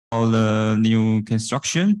the new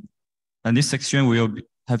construction, and this section will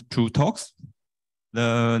have 2 talks.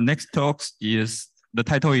 The next talk is, the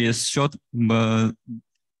title is Short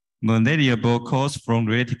Malleable Codes from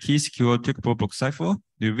Related Key Secure Trackable Block Cipher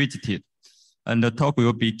Revisited. And the talk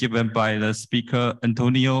will be given by the speaker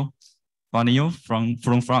Antonio Fanio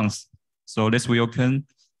from France. So let's welcome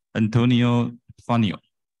Antonio Fanio.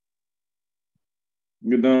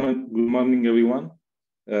 Good morning, everyone.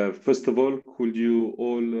 First of all, could you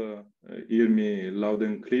all hear me loud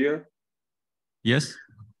and clear? Yes.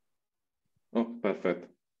 Oh, perfect.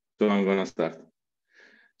 So I'm gonna start.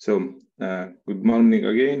 So good morning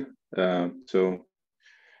again. So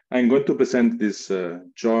I'm going to present this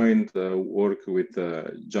joint work with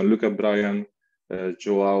Gianluca Brian,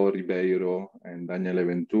 Joao Ribeiro, and Daniele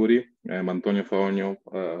Venturi. I'm Antonio Fanio,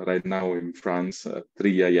 right now in France,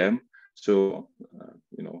 3 a.m. So,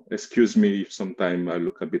 you know, excuse me if sometime I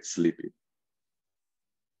look a bit sleepy.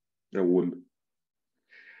 I would.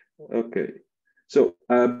 Okay. So,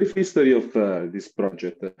 brief history of this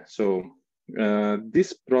project. So,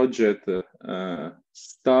 this project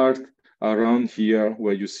started around here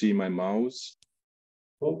where you see my mouse.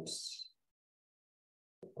 Oops.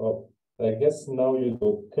 Oh, I guess now you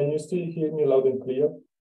do. Can you still hear me loud and clear?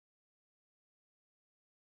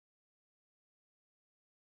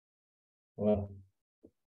 Well,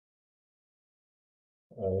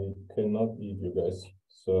 I cannot hear you guys.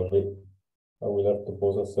 Sorry. I will have to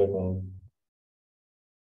pause a second.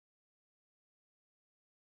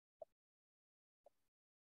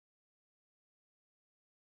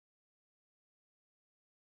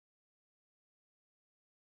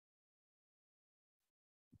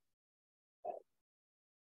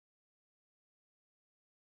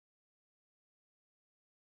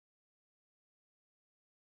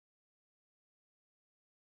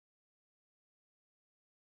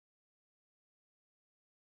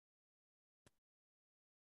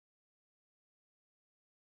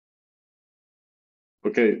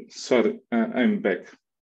 Okay, sorry, I'm back.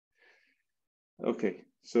 Okay,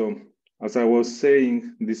 so as I was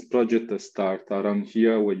saying, this project starts around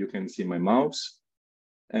here where you can see my mouse.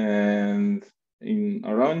 And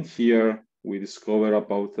around here, we discover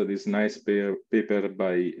about this nice paper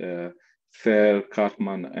by Fair,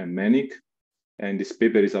 Cartman, and Menick. And this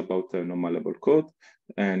paper is about non-malleable code.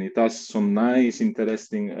 And it has some nice,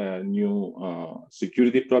 interesting new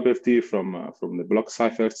security property from the block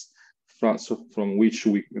ciphers, from which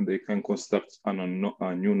they can construct a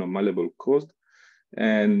new non-malleable code.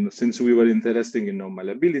 And since we were interested in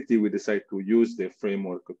non-malleability, we decided to use the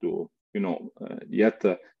framework to, you know, yet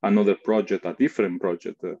another project, a different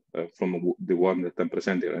project from the one that I'm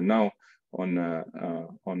presenting right now on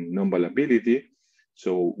non-malleability.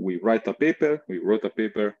 So we wrote a paper,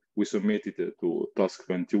 we submitted it to task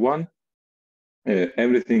 21.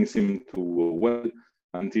 Everything seemed to go well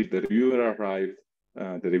until the reviewer arrived.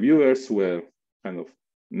 The reviewers were kind of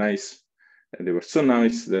nice. And they were so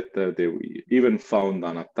nice that they even found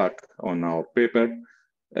an attack on our paper.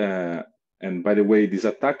 And by the way, this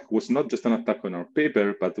attack was not just an attack on our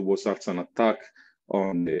paper, but it was also an attack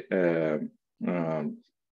on the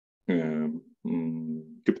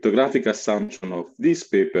cryptographic assumption of this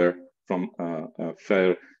paper from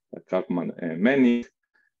Fair, Cartman, and Menick.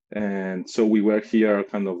 And so we were here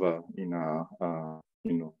kind of in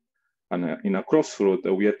a crossroad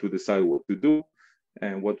that we had to decide what to do.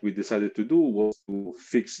 And what we decided to do was to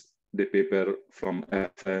fix the paper from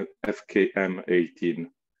FKM 18.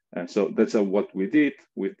 And so that's what we did.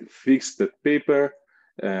 We fixed that paper.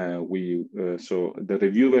 So the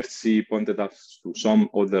reviewer C pointed us to some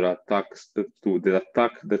other attacks, to the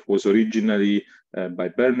attack that was originally by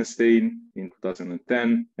Bernstein in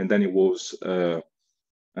 2010, and then it was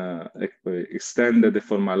extended and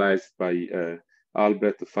formalized by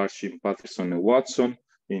Albert, Farshin, Patterson, and Watson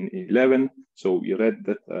in 11. So we read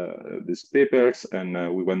that these papers, and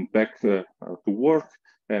we went back to work,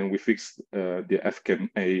 and we fixed the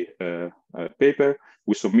FKMA paper.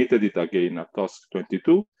 We submitted it again at task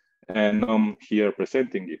 22, and I'm here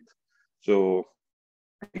presenting it. So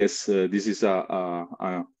I guess this is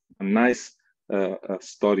a nice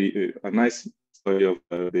story, a nice story of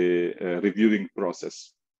the reviewing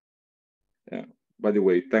process. By the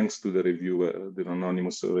way, thanks to the reviewer, the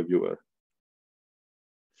anonymous reviewer.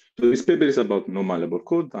 So this paper is about non-malleable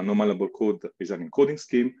code. A non-malleable code is an encoding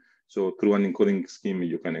scheme. So through an encoding scheme,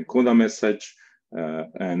 you can encode a message,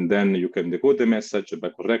 and then you can decode the message by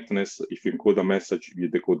correctness. If you encode a message, you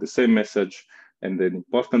decode the same message. And the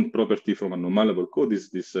important property from a non-malleable code is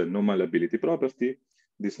this non-malleability property.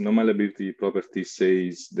 This non-malleability property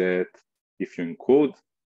says that if you encode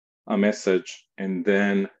a message and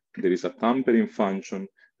then there is a tampering function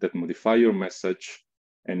that modify your message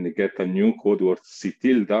and get a new code word C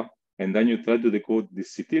tilde, and then you try to decode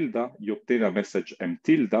this C tilde, you obtain a message M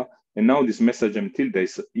tilde, and now this message M tilde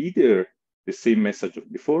is either the same message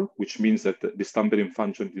of before, which means that this tampering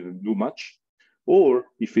function didn't do much, or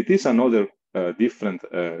if it is another different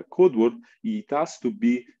code word, it has to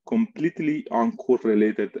be completely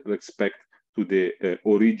uncorrelated with respect to the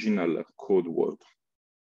original code word.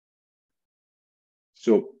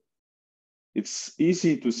 So it's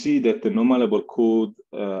easy to see that the non-malleable code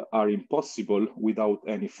are impossible without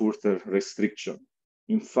any further restriction.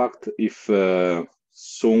 In fact, if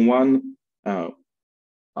someone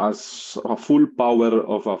has a full power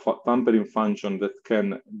of a tampering function that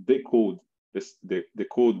can decode the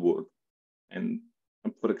code word, and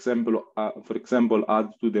for example, add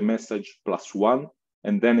to the message +1,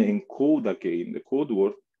 and then encode again the code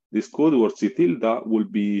word, this code word C tilde will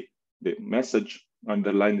be the message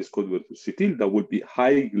underline this code word C tilde will be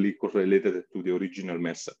highly correlated to the original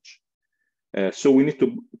message. So we need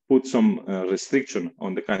to put some restriction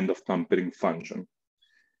on the kind of tampering function.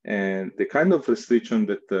 And the kind of restriction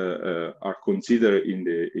that are considered in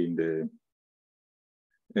the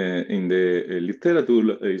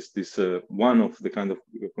literature is this one of the kind of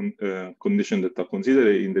condition that are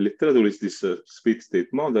considered in the literature is this split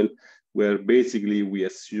state model, where basically we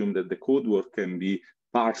assume that the code word can be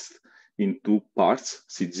parsed in two parts,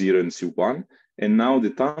 C0 and C1, and now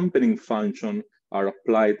the tampering function are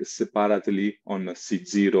applied separately on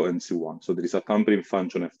C0 and C1. So there is a tampering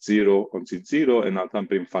function F0 on C0 and a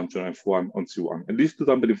tampering function F1 on C1. And these two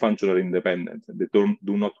tampering functions are independent, they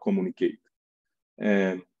do not communicate.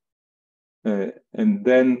 And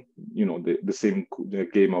then, you know, the same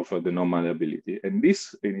game of the non-malleability. And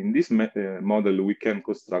in this model, we can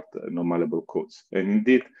construct non-malleable codes. And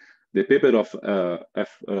indeed, the paper of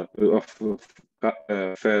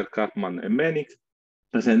Fehr, Karpman, and Menick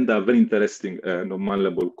present a very interesting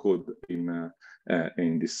non-malleable code in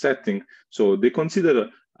this setting. So they consider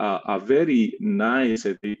a very nice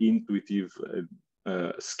and intuitive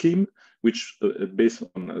scheme, which based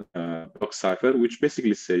on block cipher, which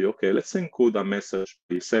basically say, okay, let's encode a message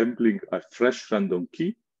by sampling a fresh random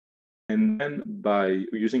key, and then by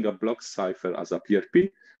using a block cipher as a PRP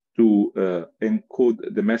to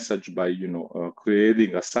encode the message by, you know,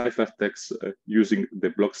 creating a ciphertext using the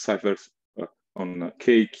block ciphers on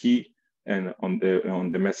K key and on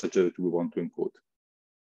the message that we want to encode.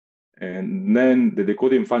 And then the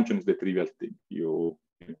decoding function is the trivial thing. You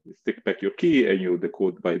stick back your key and you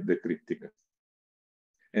decode by decrypting it.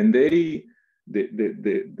 And the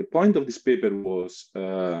point of this paper was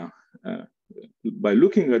by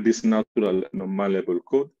looking at this natural non-malleable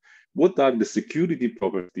code, what are the security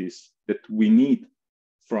properties that we need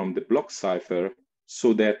from the block cipher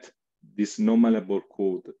so that this non-malleable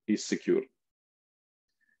code is secure?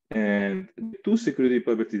 And the two security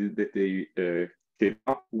properties that they came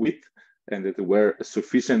up with and that were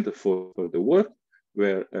sufficient for the work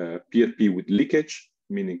were PRP with leakage,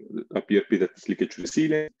 meaning a PRP that is leakage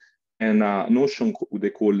resilient, and a notion they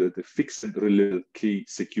call the fixed related key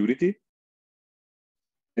security.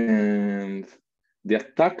 And the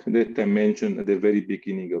attack that I mentioned at the very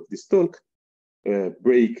beginning of this talk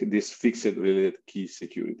break this fixed related key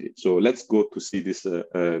security. So let's go to see this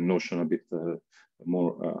notion a bit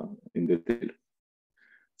more in detail.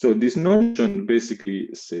 So this notion basically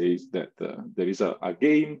says that there is a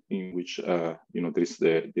game in which you know, there is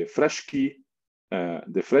the fresh key.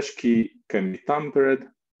 The fresh key can be tampered,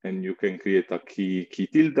 and you can create a key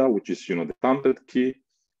tilde, which is, you know, the tampered key.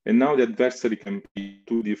 And now the adversary can be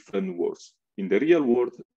two different words. In the real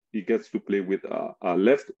world, he gets to play with a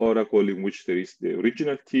left oracle in which there is the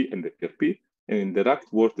original key and the PRP, and in the right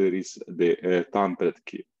world there is the tampered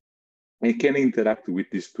key. And can interact with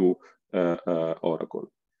these two oracles.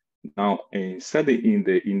 Now, instead in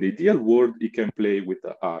the ideal world, it can play with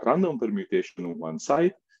a random permutation on one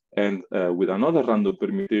side and with another random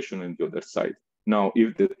permutation on the other side. Now,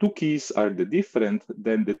 if the two keys are different,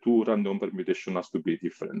 then the two random permutation has to be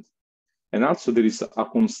different. And also there is a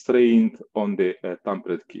constraint on the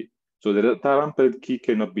tampered key. So the tampered key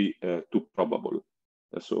cannot be too probable.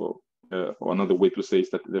 So another way to say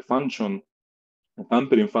is that the function, the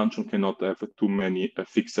tampering function cannot have too many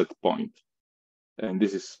fixed points. And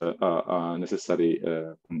this is a necessary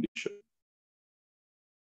condition.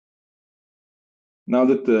 Now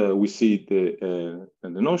that we see the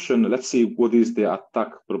notion, let's see what is the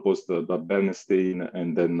attack proposed by Bernstein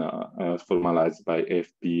and then formalized by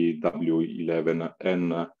FPW11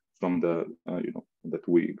 and from the, you know, that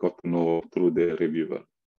we got to know through the reviewer.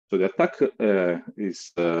 So the attack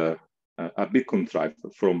is a bit contrived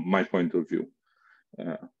from my point of view.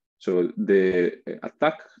 So the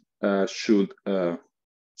attack should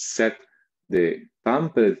set the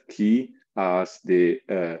tampered key as the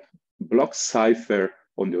block cipher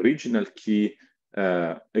on the original key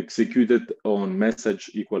executed on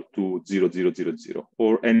message equal to 0000,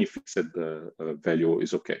 or any fixed value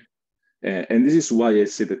is okay. And this is why I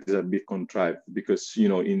say that it's a bit contrived, because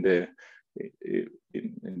in the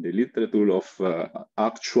literature of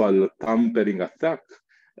actual tampering attack,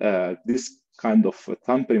 this kind of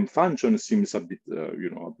tampering function seems a bit,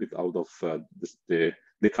 a bit out of the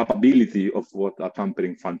capability of what a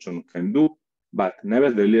tampering function can do. But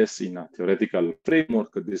nevertheless, in a theoretical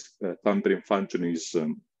framework, this tampering function is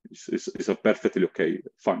a perfectly okay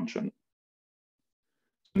function.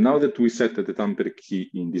 Now that we set the tamper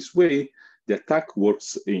key in this way, the attack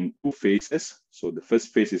works in two phases. So the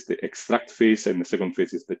first phase is the extract phase, and the second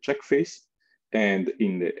phase is the check phase. And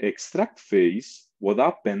in the extract phase, what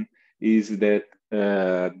happens is that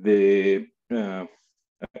the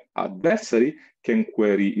adversary can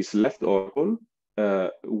query its left oracle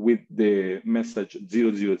with the message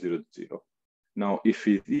 0000. Now, if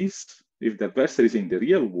the adversary is in the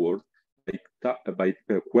real world, by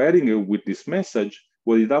querying with this message,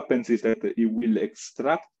 what it happens is that it will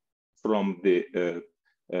extract from the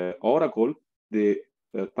oracle the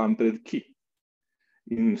tampered key.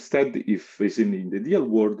 Instead, if it's in the real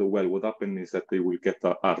world, well, what happens is that they will get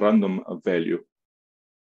a random value.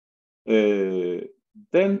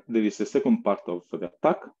 Then there is a second part of the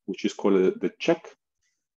attack, which is called the check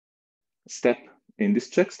step. In this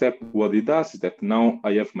check step, what it does is that now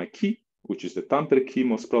I have my key, which is the tamper key,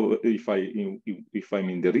 most probably if I'm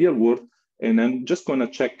in the real world, and I'm just going to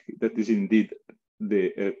check that is indeed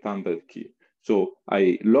the tampered key. So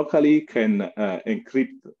I locally can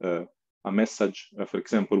encrypt a message, for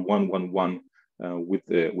example, 111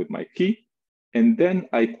 with my key, and then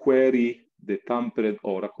I query the tampered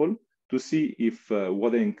oracle to see if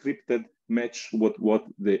what I encrypted match what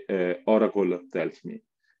the oracle tells me.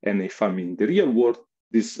 And if I'm in the real world,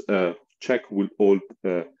 this check will hold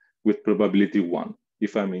with probability 1.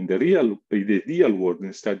 If I'm in the real world,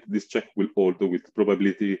 instead, this check will hold with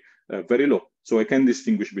probability very low. So I can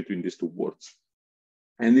distinguish between these two words.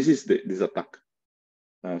 And this is this attack.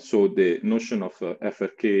 So the notion of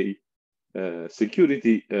FRK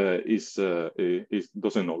security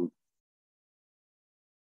doesn't hold.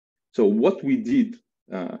 So what we did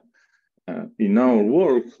in our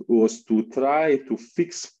work was to try to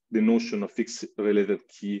fix the notion of fixed related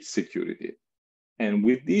key security. And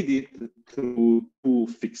we did it through two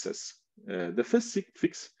fixes. The first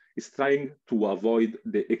fix is trying to avoid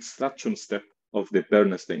the extraction step of the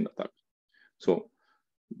Bernstein attack. So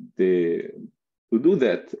to do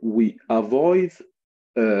that, we avoid,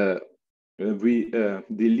 we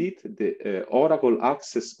delete the oracle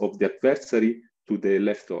access of the adversary to the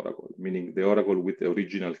left oracle, meaning the oracle with the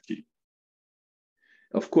original key.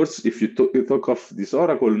 Of course, if you talk of this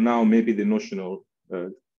oracle now, maybe the notion of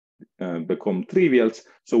become trivial.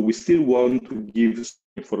 So we still want to give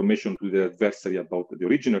information to the adversary about the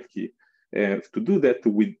original key. To do that,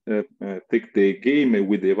 we take the game and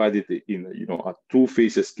we divide it in a two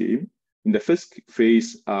phases game. In the first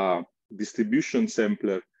phase, distribution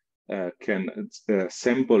sampler can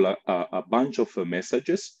sample a bunch of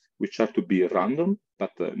messages which are to be random,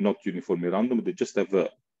 but not uniformly random. They just have to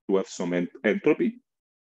have some entropy.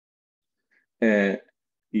 It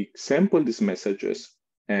sample these messages,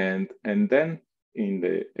 and then in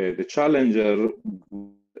the challenger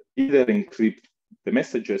either encrypt the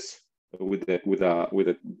messages with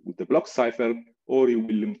the block cipher, or it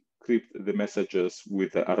will encrypt the messages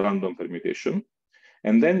with a random permutation.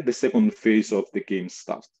 And then the second phase of the game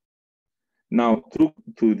starts. Now,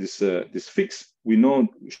 through this fix, we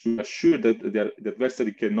should assure that the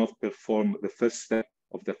adversary cannot perform the first step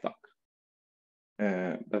of the attack.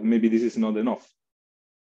 But maybe this is not enough.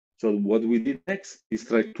 So what we did next is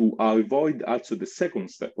try to avoid also the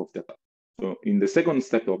second step of the attack. So in the second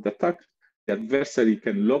step of the attack, the adversary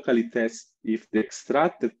can locally test if the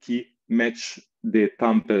extracted key match the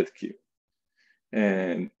tampered key.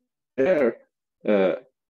 And there,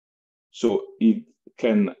 so it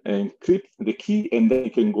can encrypt the key, and then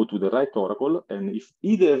it can go to the right oracle. And if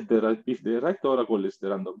the right oracle is the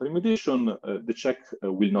random permutation, the check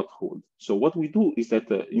will not hold. So what we do is that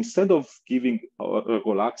instead of giving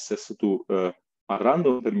oracle access to a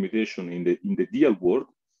random permutation in the real world,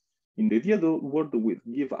 in the real world we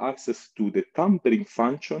give access to the tampering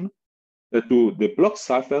function, to the block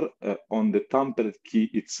cipher on the tampered key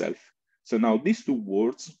itself. So now these two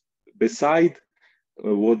words, beside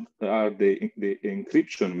what are the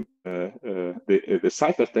encryption, the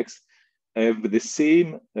ciphertext, have the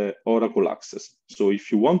same Oracle access. So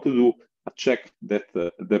if you want to do a check that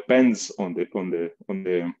depends on the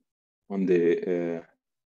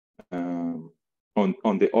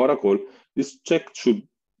Oracle, this check should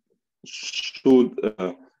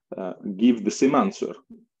give the same answer,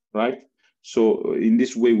 right? So in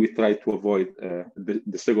this way, we try to avoid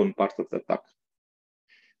the second part of the attack.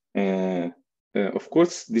 Of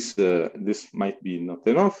course, this might be not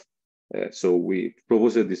enough. So we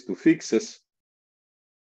proposed these two fixes.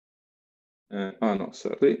 No,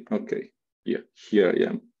 sorry. Okay, here I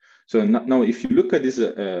am. So now if you look at this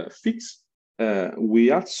fix,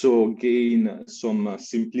 we also gain some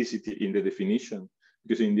simplicity in the definition,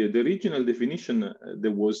 because in the original definition,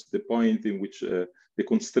 there was the point in which the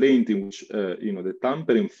constraint in which the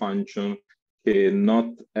tampering function cannot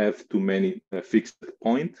have too many fixed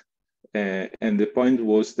points. And the point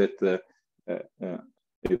was that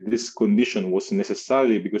this condition was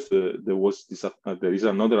necessary because there is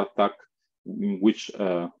another attack in which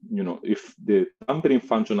if the tampering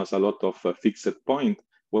function has a lot of fixed point,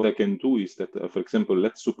 what I can do is that, for example,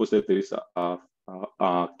 let's suppose that there is a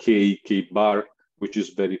k bar, which is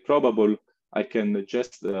very probable. I can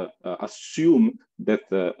just assume that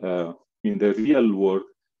in the real world,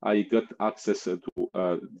 I got access to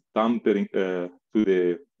tampering to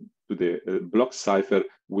the block cipher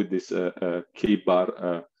with this k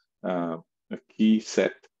bar key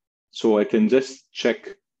set. So I can just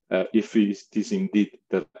check if it is indeed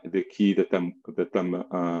the key that I'm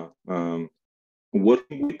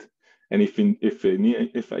working with, and if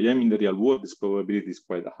I am in the real world, this probability is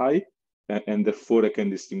quite high, and therefore I can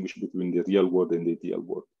distinguish between the real world and the ideal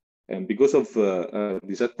world. And because of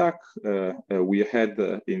this attack, we had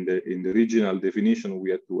in the original definition,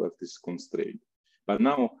 we had to have this constraint. But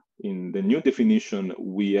now in the new definition,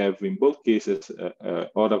 we have in both cases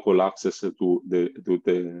Oracle access to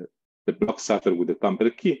the block cipher with the tamper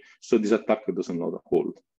key, so this attack does not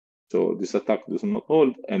hold. So this attack does not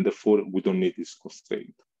hold, and therefore we don't need this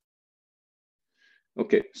constraint.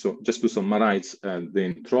 Okay, so just to summarize,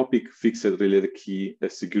 the entropic fixed related key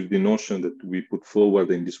security notion that we put forward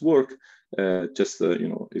in this work, is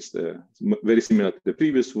very similar to the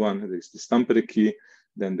previous one. There is this tamper key.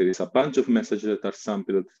 Then there is a bunch of messages that are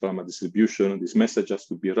sampled from a distribution. This message has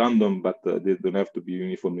to be random, but they don't have to be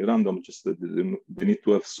uniformly random, just that they need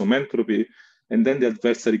to have some entropy. And then the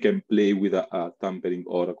adversary can play with a tampering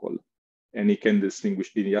oracle. And he can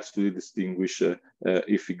distinguish, he has to distinguish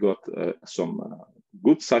if he got some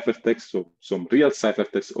good ciphertext, so some real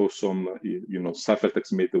ciphertext, or some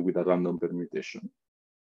ciphertext made with a random permutation.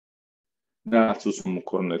 There are also some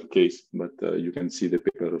corner case, but you can see the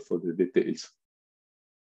paper for the details.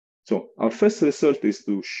 So our first result is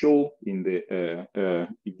to show in the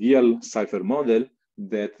ideal cipher model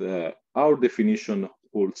that our definition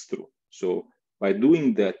holds true. So by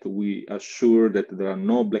doing that, we assure that there are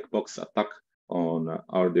no black box attack on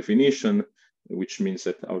our definition, which means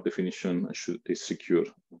that our definition is secure.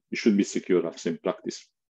 It should be secure as in practice.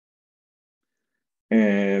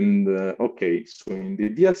 And okay, so in the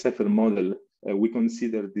ideal cipher model, we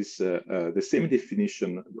consider this the same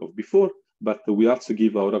definition of before, but we also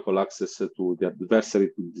give Oracle access to the adversary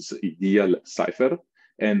to this ideal cipher.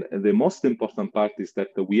 And the most important part is that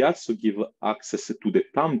we also give access to the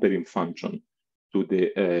tampering function to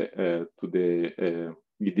the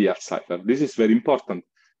ideal cipher. This is very important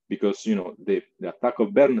because the attack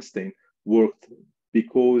of Bernstein worked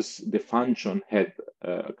because the function had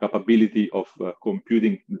capability of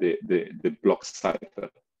computing the block cipher.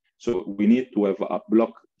 So we need to have a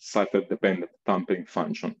block cipher dependent tampering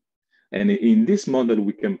function. And in this model,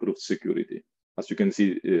 we can prove security. As you can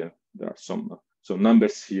see, there are some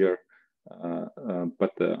numbers here,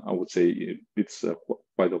 but I would say it's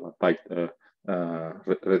quite of a tight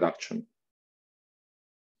reduction.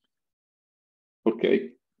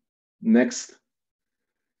 Okay, next.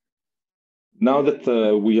 Now that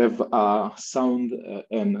we have a sound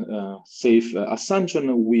and safe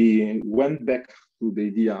assumption, we went back to the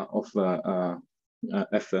idea of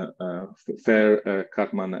Fair,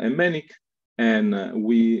 Karpman, and Menick, and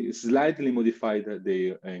we slightly modified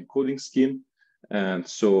the encoding scheme. And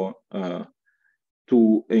so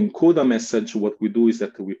to encode a message, what we do is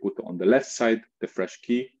that we put on the left side the fresh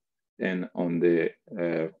key, and on the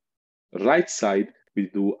right side, we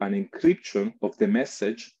do an encryption of the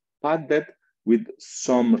message padded with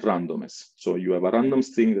some randomness. So you have a random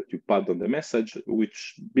string that you pad on the message,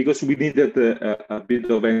 because we needed a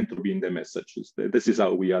bit of entropy in the messages. This is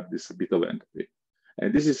how we add this bit of entropy.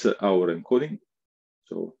 And this is our encoding.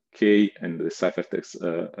 So K and the ciphertext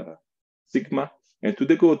sigma. And to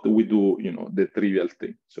decode, we do the trivial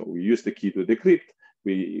thing. So we use the key to decrypt,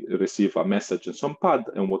 we receive a message in some pad,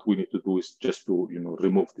 and what we need to do is just to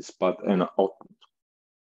remove this pad and output.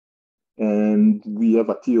 And we have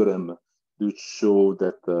a theorem which show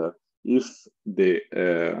that if the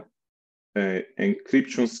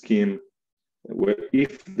encryption scheme,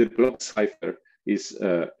 if the block cipher is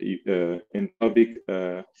entropic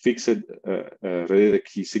fixed related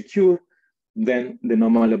key secure, then the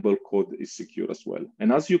non-malleable code is secure as well.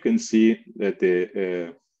 And as you can see,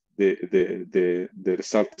 the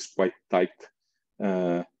result is quite tight.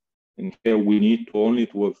 And here we need only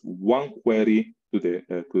to have one query to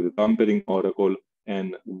the tampering oracle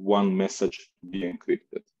and one message to be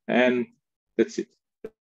encrypted, and that's it.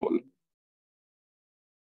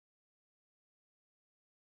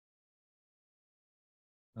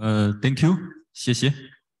 Thank you. 谢谢.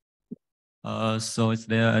 So is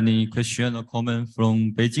there any question or comment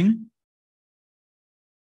from Beijing?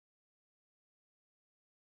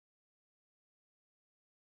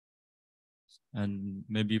 And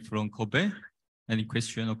maybe from Kobe? Any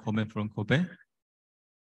question or comment from Kobe?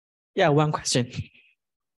 Yeah, one question.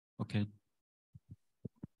 Okay.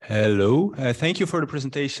 Hello, thank you for the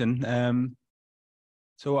presentation.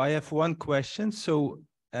 So I have one question. So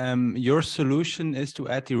your solution is to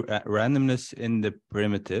add the randomness in the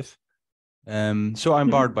primitive. So I'm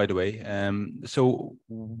Bart, by the way. So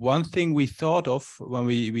one thing we thought of when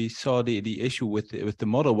we saw the issue with the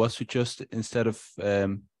model was to just, instead of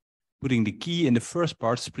putting the key in the first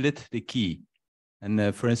part, split the key.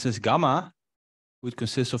 And for instance, gamma would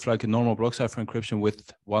consist of like a normal block cipher encryption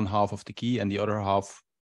with one half of the key and the other half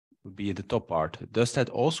would be in the top part. Does that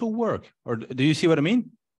also work? Or do you see what I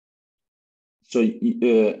mean? So, so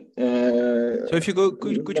if you go,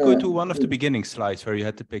 could you go to one of the beginning slides where you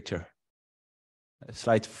had the picture?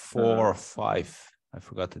 Slide 4 or 5. I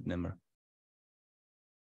forgot the number.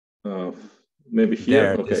 Maybe here.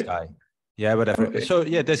 There, okay. This guy. Yeah, whatever. Okay. So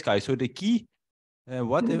yeah, this guy. So the key,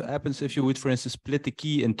 what happens if you would, for instance, split the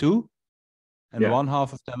key in two and one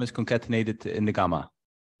half of them is concatenated in the gamma?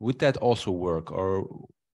 Would that also work, or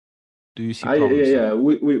do you see problems? Yeah.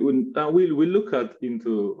 We look at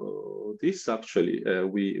into this actually.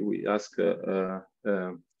 We ask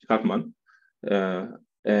Hartman,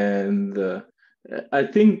 and I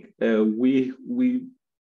think we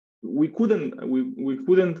couldn't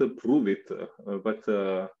prove it,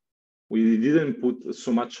 but we didn't put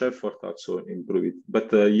so much effort also improve it.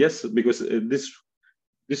 But yes, because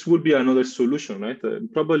this would be another solution, right?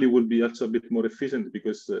 Probably would be also a bit more efficient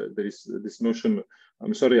because there is this notion.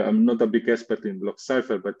 I'm sorry, I'm not a big expert in block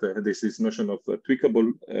cipher, but there's this notion of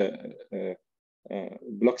tweakable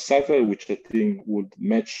block cipher, which I think would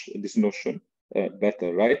match this notion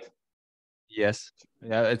better, right? Yes.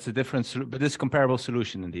 Yeah, it's a different, but it's comparable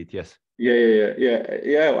solution indeed. Yes.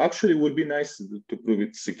 Yeah. Actually, it would be nice to prove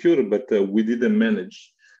it secure, but we didn't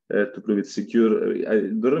manage to prove it secure. I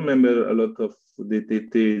don't remember a lot of the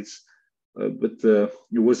details, but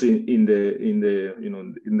it was in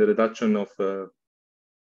the reduction of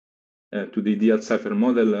to the ideal cipher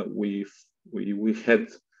model. We had,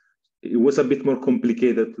 it was a bit more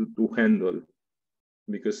complicated to handle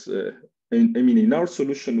because in our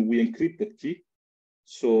solution we encrypt the key.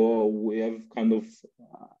 So we have kind of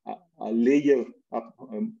a layer up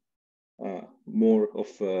more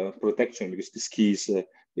of protection because this key is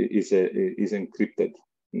encrypted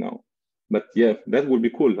now. But yeah, that would be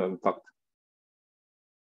cool, in fact.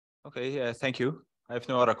 Okay, yeah, thank you. I have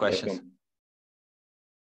no other questions. Welcome.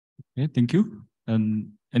 Okay, thank you.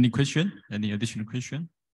 Any question? Any additional question?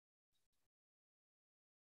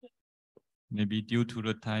 Maybe due to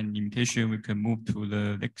the time limitation, we can move to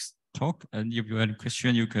the next talk. And if you have a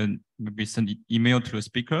question, you can maybe send an email to the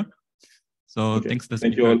speaker. So okay. Thanks to the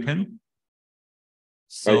Thank speaker, you all. Ken.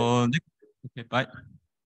 So next, okay, bye.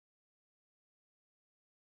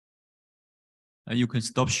 You can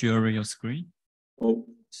stop sharing your screen. Oh,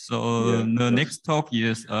 so yeah, the next talk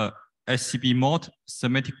is SCP mode,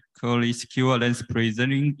 semantically secure length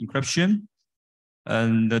preserving encryption.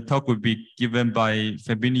 And the talk will be given by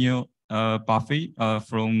Fabinho Buffet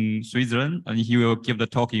from Switzerland, and he will give the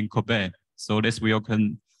talk in Quebec. So let's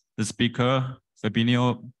welcome the speaker,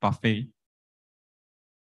 Fabinho Buffet.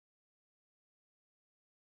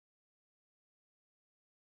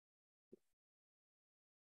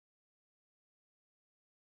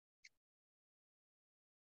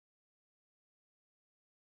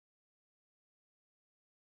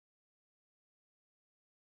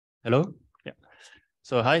 Hello. Yeah.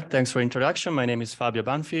 So hi, thanks for introduction. My name is Fabio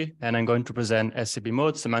Banfi, and I'm going to present SCP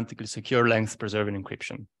mode, semantically secure length preserving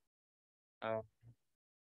encryption.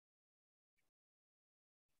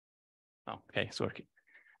 Okay, it's working.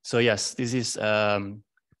 So yes, this is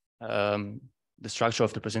the structure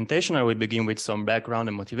of the presentation, I will begin with some background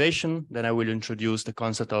and motivation. Then I will introduce the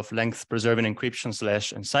concept of length-preserving encryption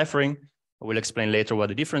 / enciphering. I will explain later what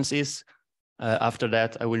the difference is. After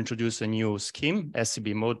that, I will introduce a new scheme,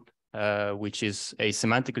 SCB mode, which is a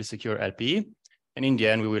semantically secure LPE. And in the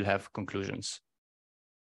end, we will have conclusions.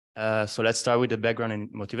 So let's start with the background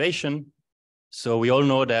and motivation. So we all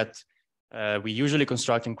know that we usually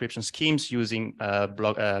construct encryption schemes using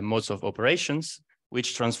modes of operations,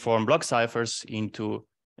 which transform block ciphers into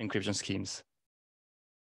encryption schemes.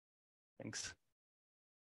 Thanks.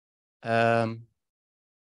 So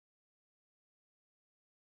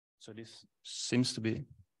this seems to be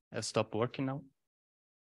has stopped working now.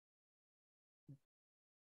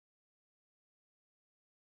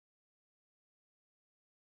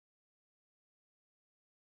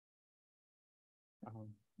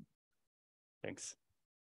 Thanks.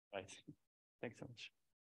 Right. Thanks so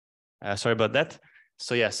much. Sorry about that.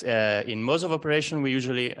 So yes, in modes of operation, we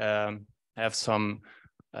usually have some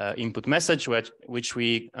input message which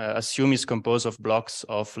we assume is composed of blocks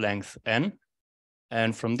of length n.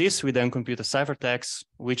 And from this, we then compute a ciphertext,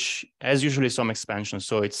 which has usually some expansion.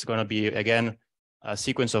 So it's going to be, again, a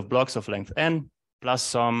sequence of blocks of length n plus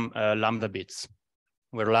some lambda bits,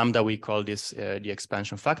 where lambda, we call this the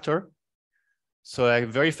expansion factor. So a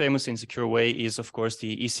very famous insecure way is, of course,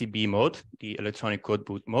 the ECB mode, the electronic code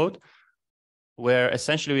boot mode, where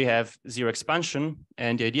essentially we have zero expansion.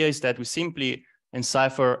 And the idea is that we simply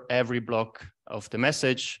encipher every block of the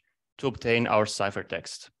message to obtain our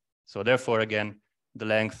ciphertext. So therefore, again, the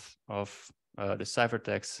length of the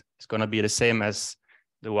ciphertext is going to be the same as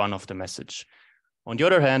the one of the message. On the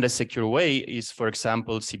other hand, a secure way is, for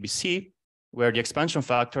example, CBC, where the expansion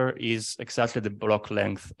factor is exactly the block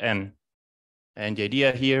length n. And the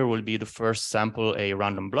idea here will be to first sample a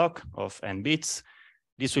random block of n bits.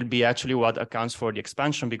 This will be actually what accounts for the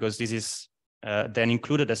expansion, because this is then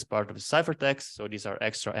included as part of the ciphertext. So these are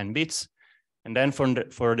extra n bits. And then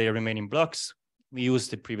for the remaining blocks, we use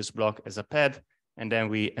the previous block as a pad, and then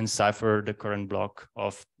we encipher the current block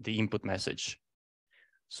of the input message.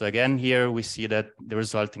 So again, here we see that the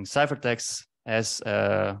resulting ciphertext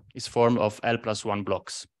is formed of L+1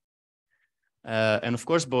 blocks. And of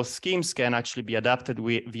course, both schemes can actually be adapted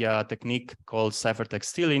via a technique called ciphertext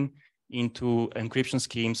stealing into encryption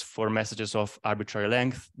schemes for messages of arbitrary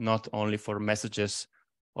length, not only for messages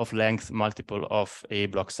of length multiple of a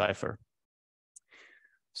block cipher.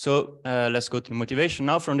 So let's go to motivation.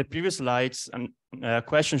 Now, from the previous slides, a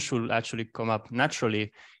question should actually come up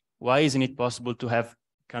naturally. Why isn't it possible to have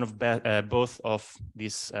kind of both of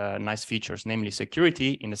these nice features, namely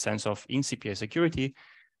security in the sense of in-CPA security,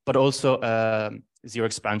 but also zero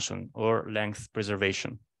expansion or length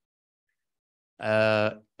preservation?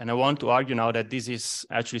 And I want to argue now that this is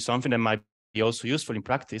actually something that might be also useful in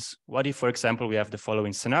practice. What if, for example, we have the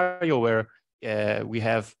following scenario where we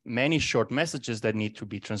have many short messages that need to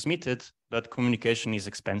be transmitted, but communication is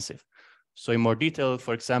expensive. So in more detail,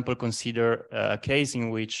 for example, consider a case in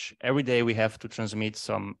which every day we have to transmit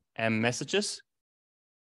some M messages.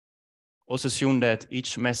 Also assume that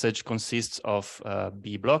each message consists of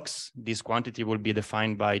B blocks. This quantity will be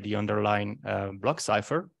defined by the underlying block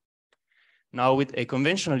cipher. Now, with a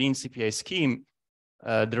conventional in-CPA scheme,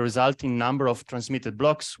 the resulting number of transmitted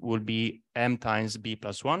blocks will be M times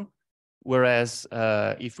B+1. Whereas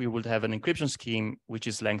if we would have an encryption scheme, which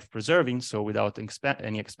is length preserving, so without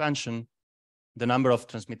any expansion, the number of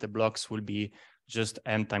transmitted blocks will be just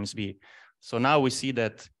M times B. So now we see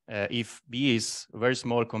that if B is very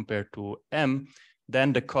small compared to M,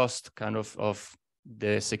 then the cost kind of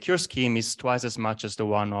the secure scheme is twice as much as the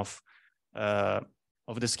one of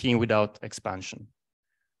the scheme without expansion.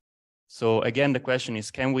 So again, the question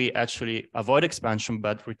is, can we actually avoid expansion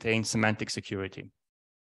but retain semantic security?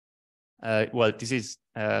 Well, this is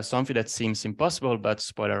something that seems impossible, but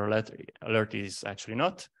spoiler alert is actually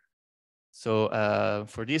not. So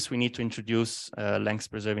for this, we need to introduce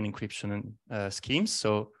length-preserving encryption schemes.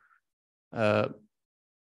 So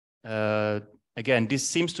again, this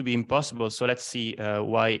seems to be impossible. So let's see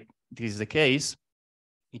why this is the case.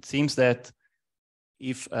 It seems that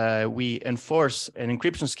if we enforce an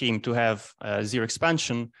encryption scheme to have zero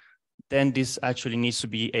expansion, then this actually needs to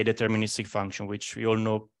be a deterministic function, which we all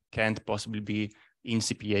know can't possibly be in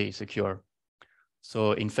CPA secure.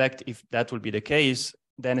 So in fact, if that will be the case,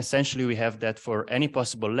 then essentially we have that for any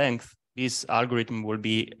possible length, this algorithm will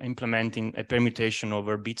be implementing a permutation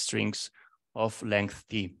over bit strings of length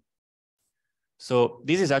t. So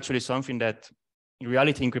this is actually something that in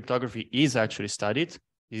reality in cryptography is actually studied.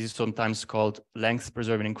 This is sometimes called length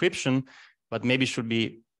preserving encryption, but maybe should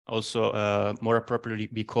be also more appropriately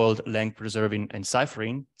be called length preserving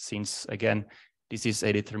enciphering, since again, this is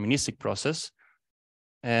a deterministic process.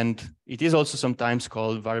 And it is also sometimes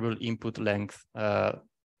called variable input length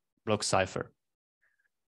block cipher.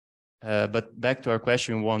 But back to our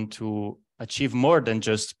question, we want to achieve more than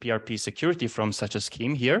just PRP security from such a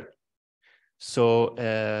scheme here. So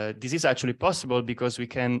this is actually possible because we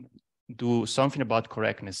can do something about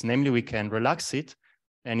correctness. Namely, we can relax it.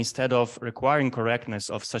 And instead of requiring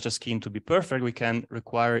correctness of such a scheme to be perfect, we can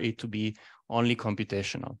require it to be only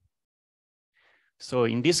computational. So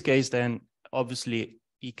in this case, then obviously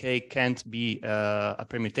EK can't be a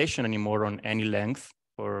permutation anymore on any length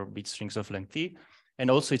for bit strings of length T.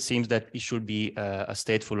 And also it seems that it should be a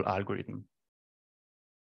stateful algorithm.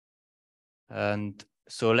 And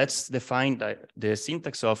so let's define the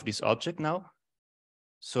syntax of this object now.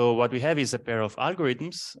 So what we have is a pair of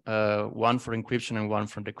algorithms, one for encryption and one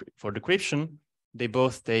for decryption. They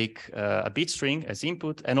both take a bit string as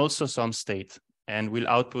input and also some state, and will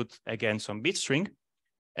output again some bit string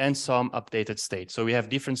and some updated state. So we have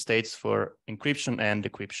different states for encryption and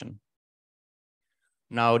decryption.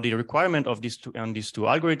 Now the requirement of these two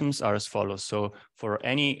algorithms are as follows. So for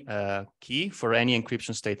any key, for any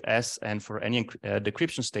encryption state S and for any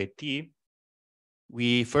decryption state T,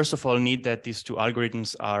 we first of all need that these two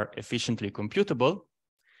algorithms are efficiently computable.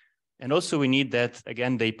 And also we need that,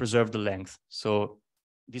 again, they preserve the length. So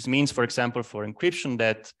this means, for example, for encryption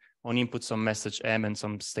that on input some message M and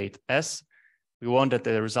some state S, we want that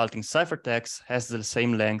the resulting ciphertext has the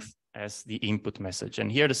same length as the input message. And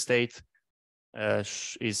here the state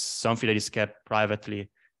is something that is kept privately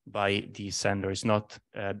by the sender. It's not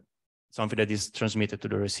something that is transmitted to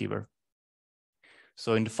the receiver.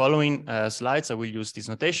 So in the following slides, I will use this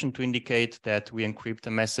notation to indicate that we encrypt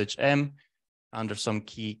a message M under some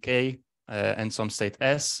key K and some state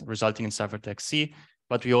S, resulting in ciphertext C,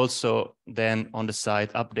 but we also then on the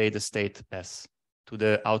side update the state S to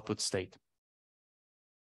the output state.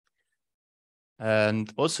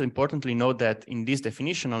 And also importantly note that in this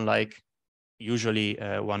definition, unlike usually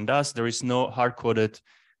one does, there is no hard-coded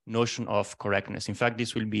notion of correctness. In fact,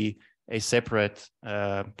 this will be a separate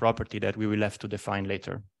property that we will have to define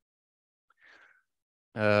later.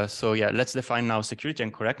 So yeah, let's define now security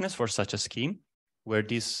and correctness for such a scheme, where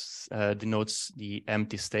this denotes the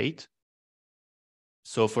empty state.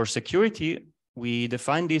 So for security, we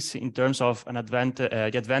define this in terms of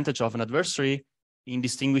the advantage of an adversary in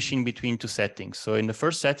distinguishing between two settings. So in the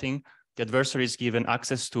first setting, the adversary is given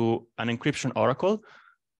access to an encryption oracle,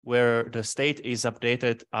 where the state is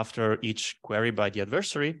updated after each query by the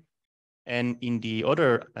adversary. And in the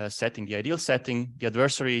other setting, the ideal setting, the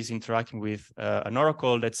adversary is interacting with an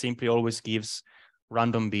oracle that simply always gives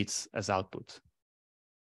random bits as output.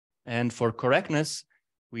 And for correctness,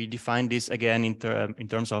 we define this again in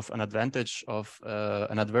terms of an advantage of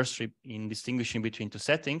an adversary in distinguishing between two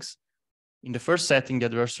settings. In the first setting, the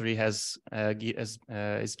adversary is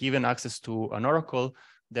given access to an oracle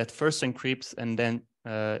that first encrypts and then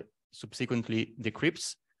subsequently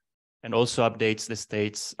decrypts, and also updates the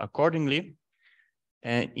states accordingly.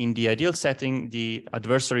 And in the ideal setting, the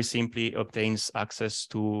adversary simply obtains access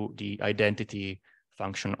to the identity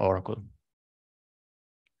function oracle.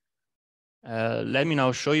 Let me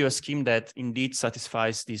now show you a scheme that indeed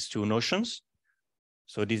satisfies these two notions.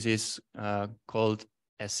 So this is called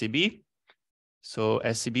SCB. So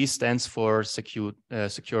SCB stands for Secure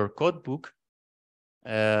Codebook.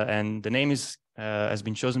 And the name has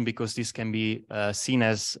been chosen because this can be seen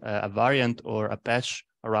as a variant or a patch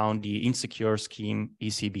around the insecure scheme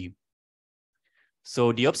ECB.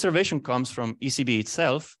 So the observation comes from ECB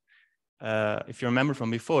itself. If you remember from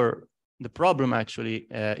before, the problem actually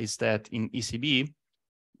is that in ECB,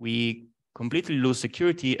 we completely lose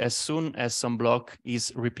security as soon as some block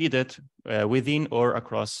is repeated within or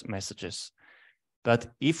across messages.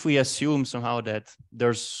 But if we assume somehow that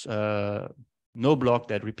there's no block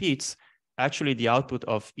that repeats, actually the output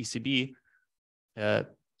of ECB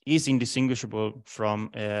is indistinguishable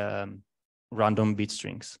from random bit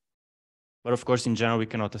strings. But of course, in general, we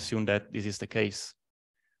cannot assume that this is the case.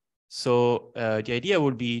 So the idea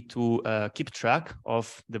would be to keep track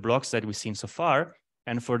of the blocks that we've seen so far.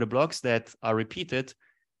 And for the blocks that are repeated,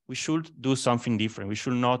 we should do something different. We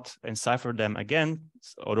should not encipher them again.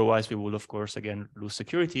 Otherwise, we will, of course, again, lose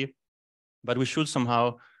security. But we should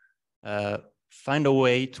somehow find a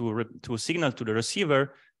way to signal to the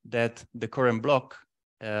receiver that the current block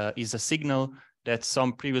is a signal that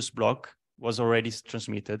some previous block was already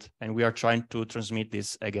transmitted, and we are trying to transmit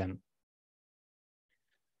this again.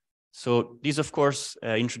 So this, of course,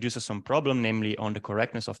 introduces some problem, namely on the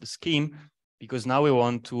correctness of the scheme, because now we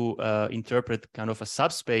want to interpret kind of a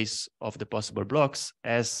subspace of the possible blocks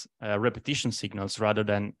as repetition signals rather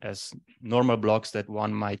than as normal blocks that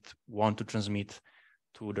one might want to transmit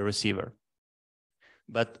to the receiver.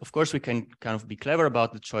 But of course, we can kind of be clever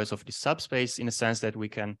about the choice of this subspace in a sense that we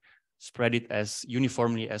can spread it as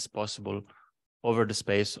uniformly as possible over the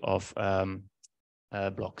space of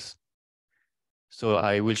blocks. So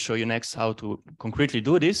I will show you next how to concretely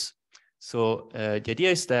do this. So the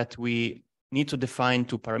idea is that we need to define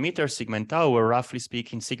two parameters, sigma and tau, where roughly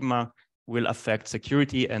speaking, sigma will affect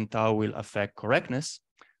security and tau will affect correctness.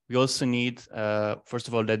 We also need, first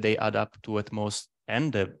of all, that they add up to at most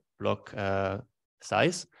n, the block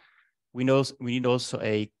size. We need also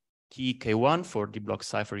a key K1 for the block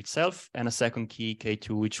cipher itself and a second key K2,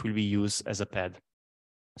 which will be used as a pad.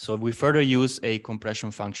 So we further use a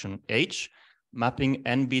compression function H, mapping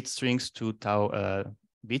n bit strings to tau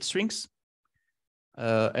bit strings.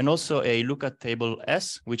 And also a lookup table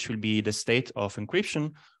S, which will be the state of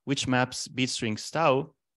encryption, which maps bit strings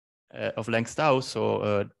tau of length tau,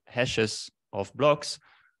 so hashes of blocks,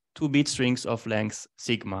 to bit strings of length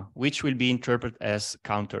sigma, which will be interpreted as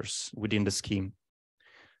counters within the scheme.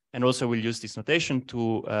 And also we'll use this notation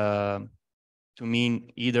to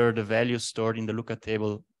mean either the value stored in the lookup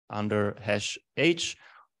table under hash H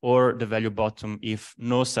or the value bottom if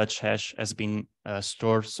no such hash has been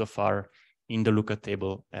stored so far in the lookup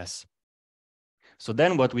table S. So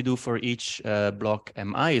then what we do for each block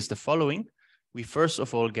MI is the following. We first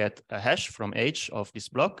of all get a hash from H of this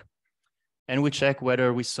block, and we check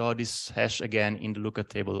whether we saw this hash again in the lookup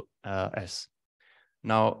table S.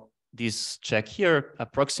 Now, this check here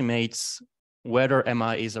approximates whether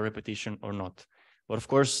MI is a repetition or not. But of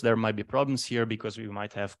course, there might be problems here because we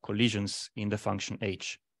might have collisions in the function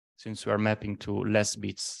H, since we are mapping to less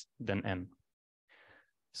bits than n.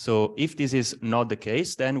 So if this is not the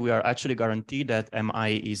case, then we are actually guaranteed that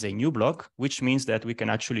MI is a new block, which means that we can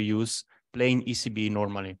actually use plain ECB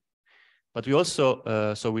normally. But we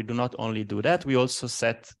also, so we do not only do that, we also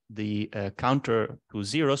set the counter to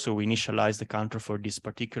 0. So we initialize the counter for this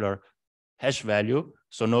particular hash value.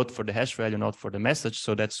 So note for the hash value, not for the message.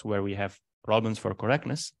 So that's where we have problems for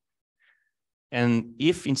correctness. And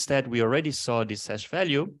if instead we already saw this hash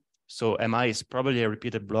value, so MI is probably a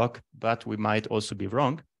repeated block, but we might also be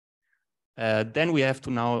wrong, then we have to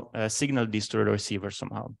now signal this to the receiver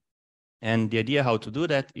somehow. And the idea how to do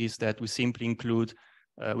that is that we simply include,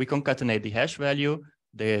 we concatenate the hash value,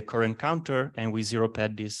 the current counter, and we zero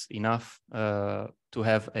pad this enough to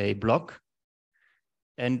have a block.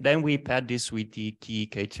 And then we pad this with the key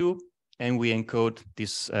K2, and we encode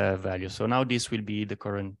this value. So now this will be the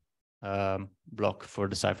current block for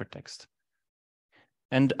the ciphertext.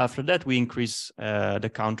 And after that, we increase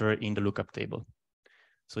the counter in the lookup table.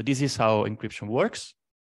 So this is how encryption works.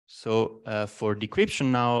 So for decryption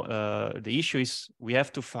now, the issue is we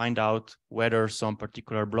have to find out whether some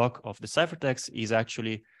particular block of the ciphertext is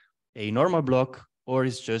actually a normal block or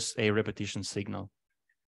is just a repetition signal.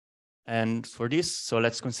 And for this, so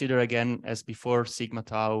let's consider again, as before, sigma,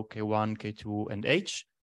 tau, K1, K2, and H.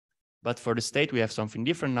 But for the state, we have something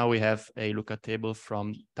different. Now we have a lookup table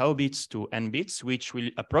from tau bits to n bits, which will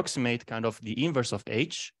approximate kind of the inverse of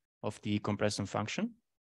H of the compression function.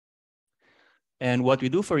 And what we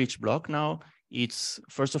do for each block now, it's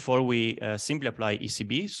first of all, we simply apply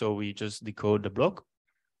ECB. So we just decode the block.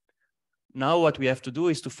 Now what we have to do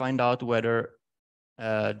is to find out whether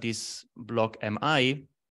this block MI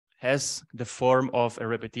has the form of a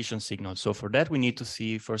repetition signal. So for that, we need to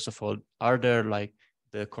see, first of all, are there like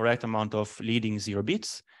the correct amount of leading 0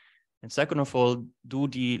 bits? And second of all, do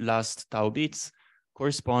the last tau bits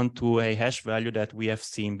correspond to a hash value that we have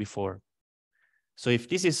seen before? So if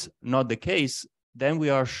this is not the case, then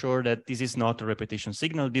we are sure that this is not a repetition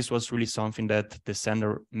signal. This was really something that the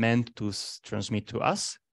sender meant to transmit to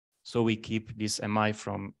us. So we keep this MI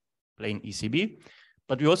from plain ECB,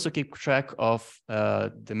 but we also keep track of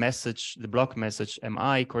the message, the block message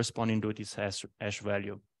MI corresponding to this hash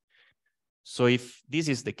value. So if this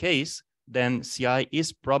is the case, then CI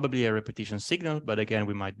is probably a repetition signal, but again,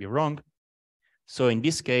 we might be wrong. So in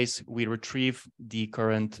this case, we retrieve the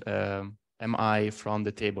current MI from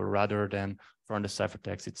the table rather than from the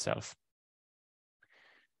ciphertext itself.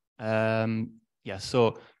 Yeah,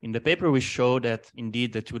 so in the paper, we show that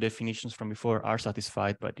indeed the two definitions from before are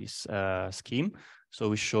satisfied by this scheme. So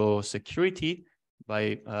we show security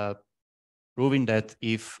by proving that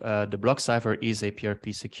if the block cipher is a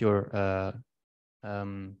PRP secure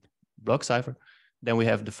block cipher, then we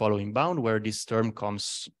have the following bound where this term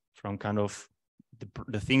comes from kind of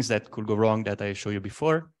the things that could go wrong that I showed you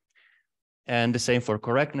before. And the same for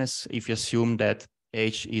correctness. If you assume that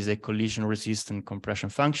H is a collision-resistant compression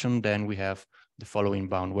function, then we have the following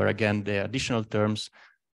bound, where again, the additional terms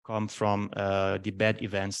come from the bad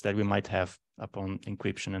events that we might have upon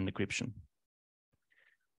encryption and decryption.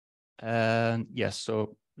 Yes,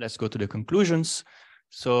 so let's go to the conclusions.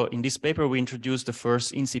 So in this paper, we introduced the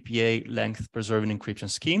first in-CPA length-preserving encryption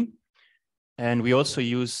scheme. And we also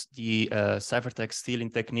use the ciphertext stealing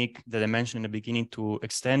technique that I mentioned in the beginning to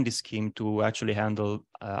extend this scheme to actually handle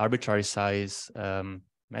arbitrary size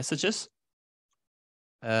messages.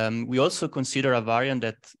 We also consider a variant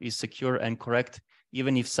that is secure and correct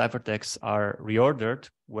even if ciphertexts are reordered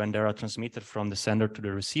when they are transmitted from the sender to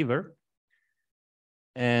the receiver.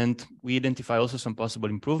 And we identify also some possible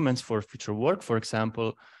improvements for future work. For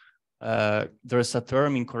example, there is a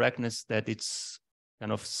term in correctness that it's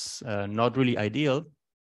kind of not really ideal,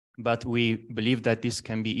 but we believe that this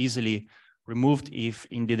can be easily removed if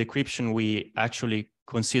in the decryption we actually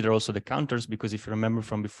consider also the counters, because if you remember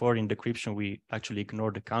from before, in decryption we actually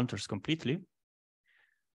ignore the counters completely.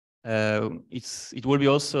 It will be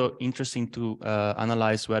also interesting to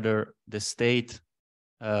analyze whether the state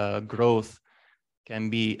growth can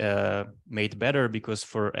be made better, because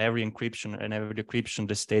for every encryption and every decryption,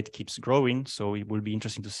 the state keeps growing. So it will be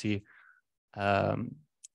interesting to see how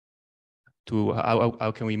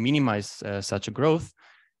can we minimize such a growth.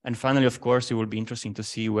 And finally, of course, it will be interesting to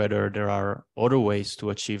see whether there are other ways to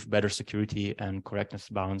achieve better security and correctness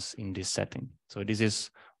bounds in this setting. So this is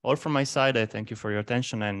all from my side. I thank you for your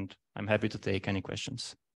attention, and I'm happy to take any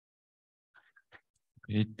questions.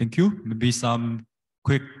 Okay, thank you. Maybe some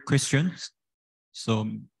quick questions. So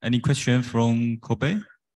any question from Kobe?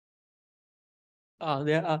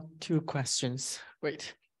 There are 2 questions.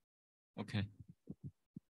 Wait. Okay.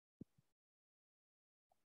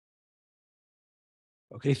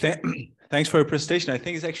 Okay, thanks for your presentation. I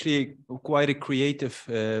think it's actually quite a creative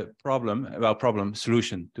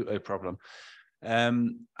solution to a problem.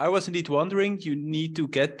 I was indeed wondering, you need to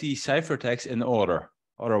get the ciphertext in order.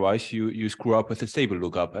 Otherwise, you screw up with the stable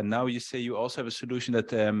lookup. And now you say you also have a solution that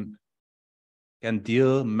can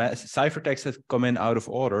deal ciphertext that come in out of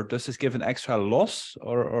order. Does this give an extra loss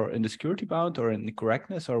or in the security bound or in the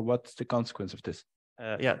correctness, or what's the consequence of this?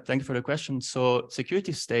 Yeah, thank you for the question. So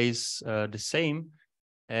security stays the same,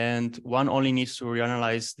 and one only needs to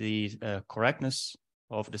reanalyze the correctness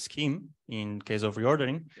of the scheme in case of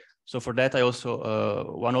reordering. So for that,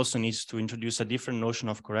 one also needs to introduce a different notion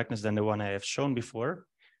of correctness than the one I have shown before.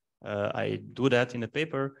 I do that in the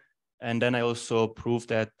paper. And then I also prove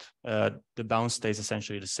that the bound stays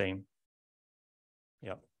essentially the same.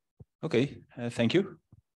 Yeah. Okay, thank you.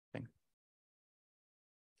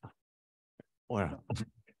 Well,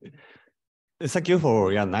 thank you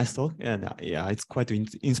for your nice talk. And yeah, it's quite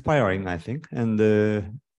inspiring, I think. And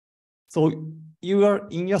so you are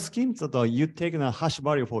in your scheme that you take a hash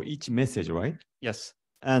value for each message, right? Yes.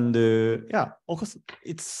 And yeah, of course,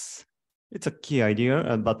 it's a key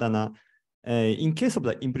idea, but in case of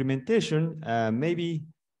the implementation, maybe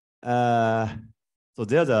so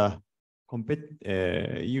there's a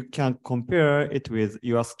you can compare it with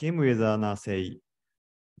your scheme with say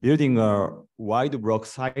building a wide block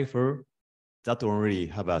cipher that already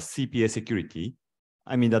have a CPA security.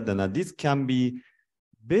 I mean that this can be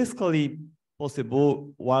basically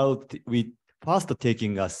possible while we first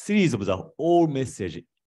taking a series of the whole message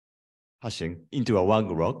hashing into a one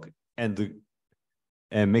block and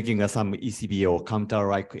making some ECB or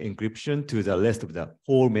counter-like encryption to the rest of the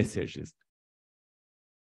whole messages.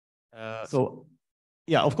 So,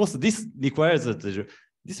 yeah, of course, this requires that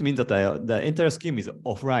this means that the entire scheme is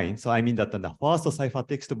offline. So I mean that the first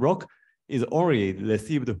ciphertext block is only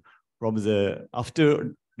received from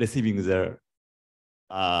after receiving the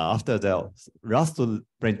after the last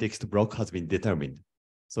plaintext block has been determined.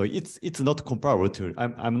 So it's not comparable to.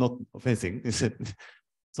 I'm not fencing.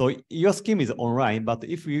 So your scheme is online, but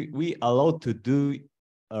if we allow to do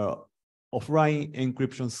offline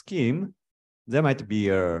encryption scheme, there might be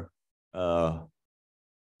a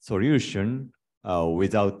solution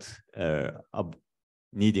without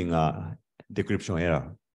needing a decryption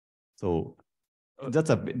error. So that's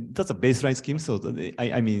a baseline scheme. So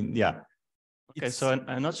I mean, yeah. Okay, so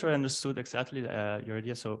I'm not sure I understood exactly your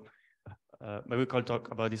idea. So maybe we can talk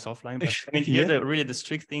about this offline. But I mean, here really the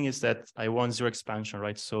strict thing is that I want zero expansion,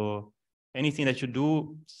 right? So anything that you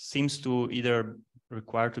do seems to either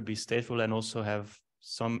require to be stateful and also have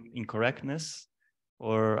some incorrectness,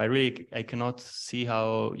 or I cannot see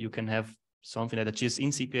how you can have something that achieves in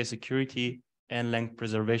CPA security and length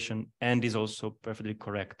preservation and is also perfectly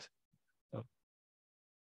correct. So.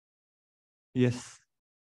 Yes.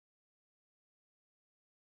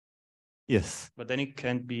 Yes. But then it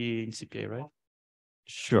can't be in CPA, right?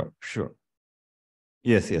 Sure.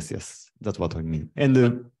 Yes. That's what I mean.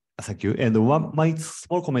 And thank you. And my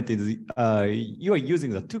small comment is, you are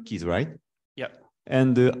using the 2 keys, right? Yeah.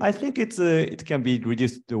 And I think it can be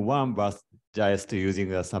reduced to 1, but just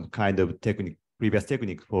using some kind of previous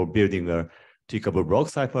technique for building a tweakable block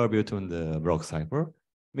cipher built on the block cipher.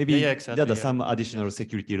 Maybe exactly, there's some additional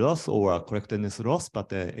security loss or correctness loss,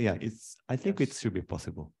 but I think it should be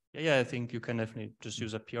possible. Yeah, I think you can definitely just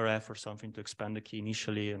use a PRF or something to expand the key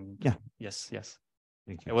initially. And yes.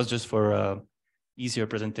 Thank you. It was just for easier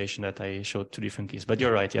presentation that I showed 2 different keys, but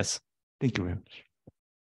you're right, yes. Thank you very much.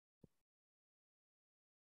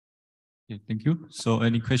 Okay, thank you. So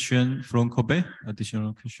any question from Kobe?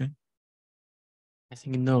 Additional question? I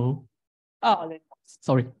think no. Oh,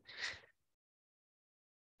 sorry.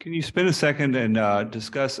 Can you spend a second and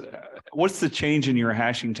discuss what's the change in your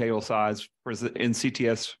hashing table size in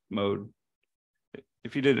CTS mode,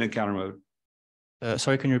 if you did it in counter mode?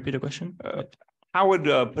 Sorry, can you repeat the question? How would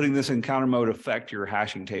putting this in counter mode affect your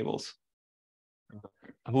hashing tables?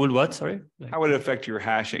 Who would what? Sorry. How would it affect your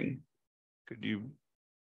hashing? Could you?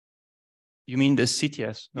 You mean the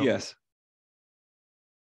CTS? No. Yes.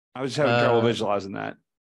 I was just having trouble visualizing that.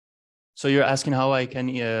 So you're asking how I can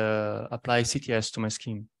apply CTS to my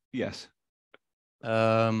scheme? Yes.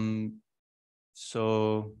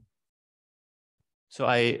 So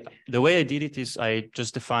the way I did it is I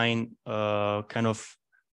just define kind of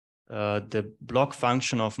the block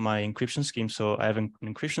function of my encryption scheme. So I have an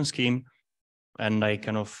encryption scheme, and I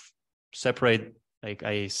kind of separate. Like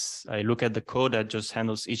I look at the code that just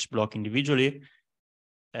handles each block individually,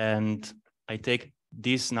 and I take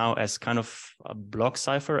this now as kind of a block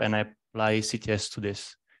cipher, and I apply CTS to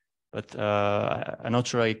this. But I'm not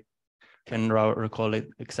sure I can recall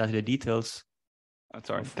exactly the details. That's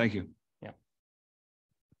all right. Thank you. Yeah.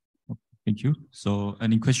 Thank you. So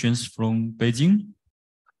any questions from Beijing?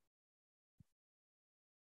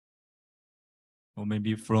 Or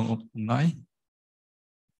maybe from online?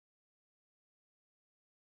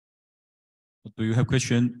 Do you have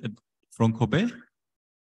question from Kobe?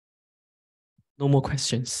 No more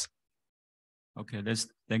questions. Okay,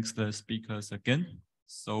 thanks the speakers again.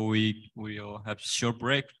 So we will have short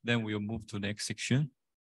break, then we'll move to next section.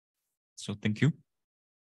 So thank you.